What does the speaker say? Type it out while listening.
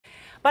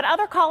But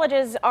other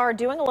colleges are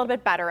doing a little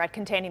bit better at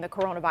containing the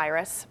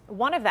coronavirus.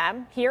 One of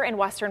them here in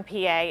Western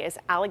PA is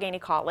Allegheny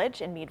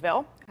College in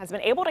Meadville, has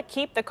been able to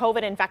keep the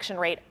COVID infection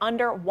rate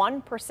under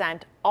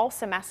 1% all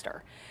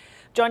semester.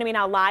 Joining me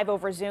now live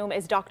over Zoom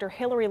is Dr.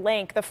 Hilary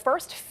Link, the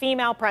first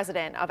female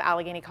president of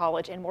Allegheny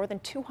College in more than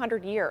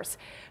 200 years.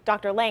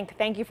 Dr. Link,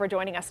 thank you for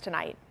joining us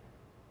tonight.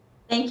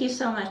 Thank you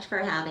so much for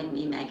having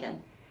me,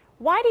 Megan.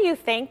 Why do you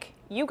think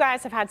you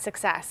guys have had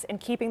success in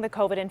keeping the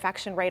COVID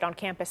infection rate on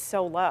campus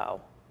so low?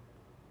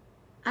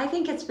 I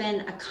think it's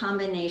been a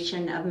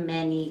combination of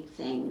many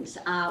things.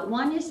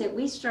 One is that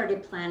we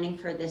started planning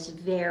for this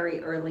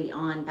very early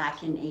on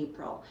back in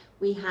April.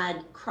 We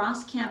had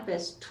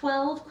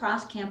 12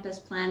 cross-campus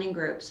planning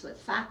groups with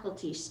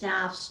faculty,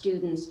 staff,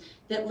 students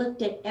that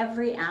looked at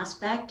every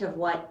aspect of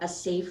what a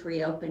safe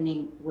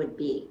reopening would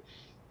be.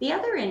 The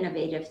other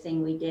innovative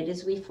thing we did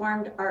is we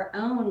formed our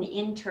own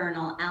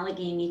internal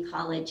Allegheny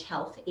College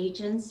Health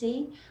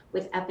Agency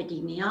with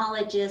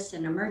epidemiologists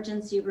and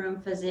emergency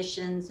room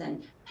physicians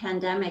and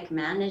pandemic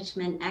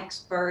management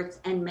experts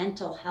and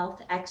mental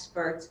health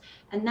experts.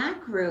 And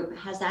that group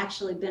has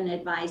actually been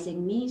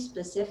advising me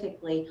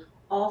specifically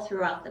all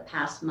throughout the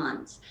past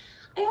months.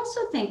 I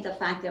also think the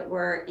fact that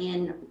we're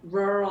in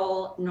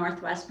rural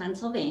Northwest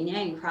Pennsylvania,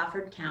 in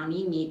Crawford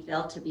County,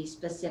 Meadville to be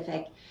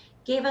specific,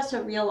 gave us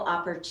a real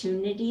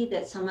opportunity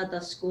that some of the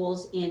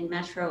schools in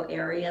metro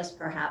areas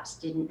perhaps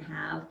didn't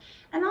have.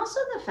 And also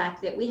the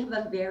fact that we have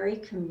a very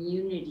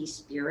community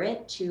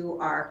spirit to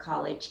our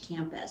college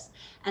campus.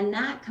 And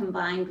that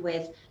combined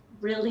with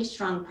really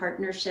strong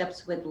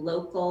partnerships with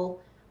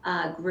local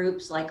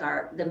groups like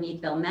the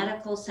Meadville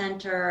Medical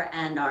Center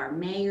and our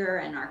mayor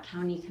and our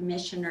county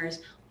commissioners,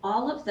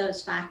 all of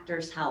those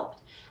factors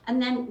helped.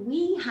 And then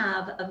we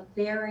have a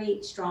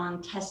very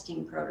strong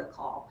testing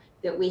protocol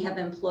that we have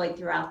employed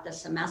throughout the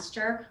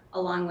semester,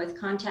 along with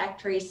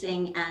contact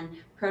tracing and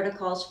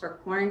protocols for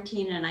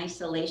quarantine and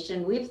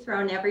isolation. We've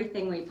thrown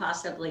everything we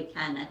possibly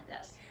can at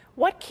this.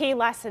 What key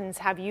lessons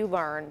have you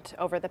learned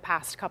over the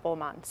past couple of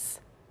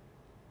months?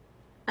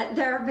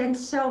 There have been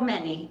so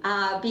many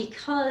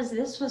because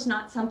this was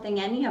not something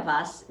any of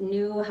us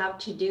knew how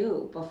to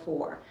do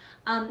before.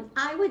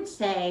 I would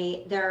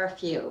say there are a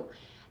few.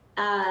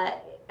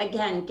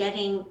 Again,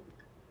 getting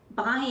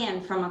buy-in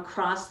from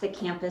across the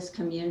campus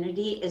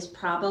community is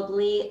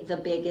probably the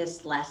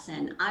biggest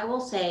lesson. I will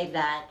say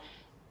that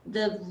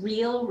the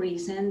real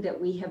reason that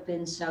we have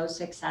been so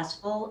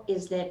successful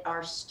is that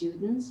our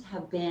students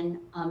have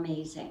been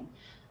amazing.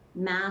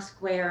 Mask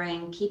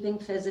wearing, keeping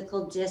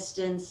physical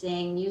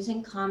distancing,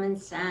 using common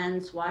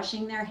sense,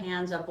 washing their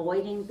hands,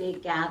 avoiding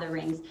big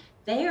gatherings.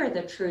 They are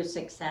the true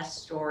success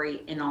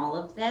story in all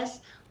of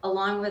this,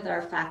 along with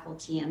our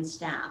faculty and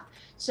staff.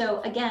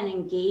 So again,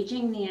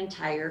 engaging the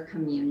entire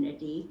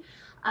community,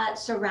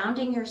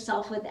 surrounding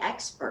yourself with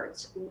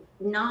experts.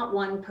 Not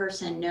one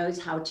person knows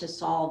how to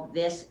solve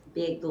this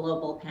big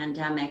global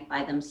pandemic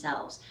by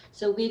themselves.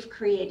 So we've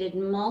created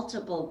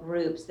multiple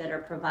groups that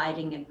are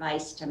providing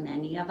advice to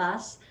many of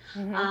us.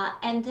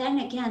 And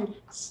then again,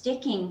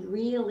 sticking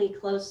really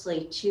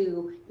closely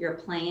to your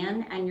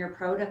plan and your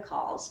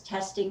protocols,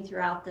 testing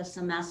throughout the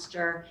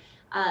semester,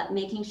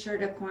 making sure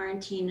to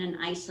quarantine and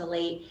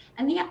isolate.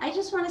 And I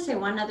just want to say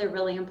one other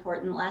really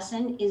important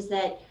lesson is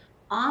that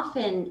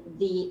often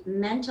the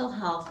mental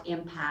health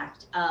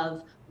impact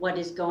of what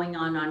is going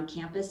on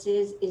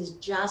campuses is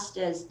just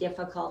as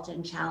difficult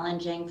and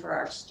challenging for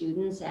our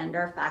students and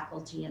our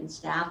faculty and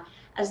staff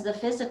as the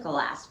physical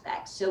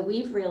aspects. So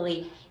we've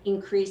really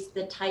increased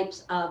the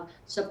types of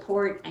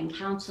support and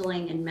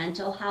counseling and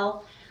mental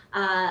health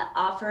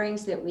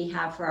offerings that we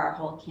have for our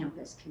whole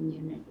campus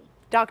community.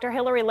 Dr.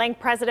 Hilary Link,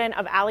 president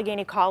of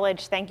Allegheny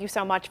College, thank you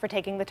so much for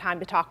taking the time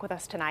to talk with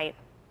us tonight.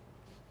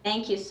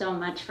 Thank you so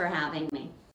much for having me.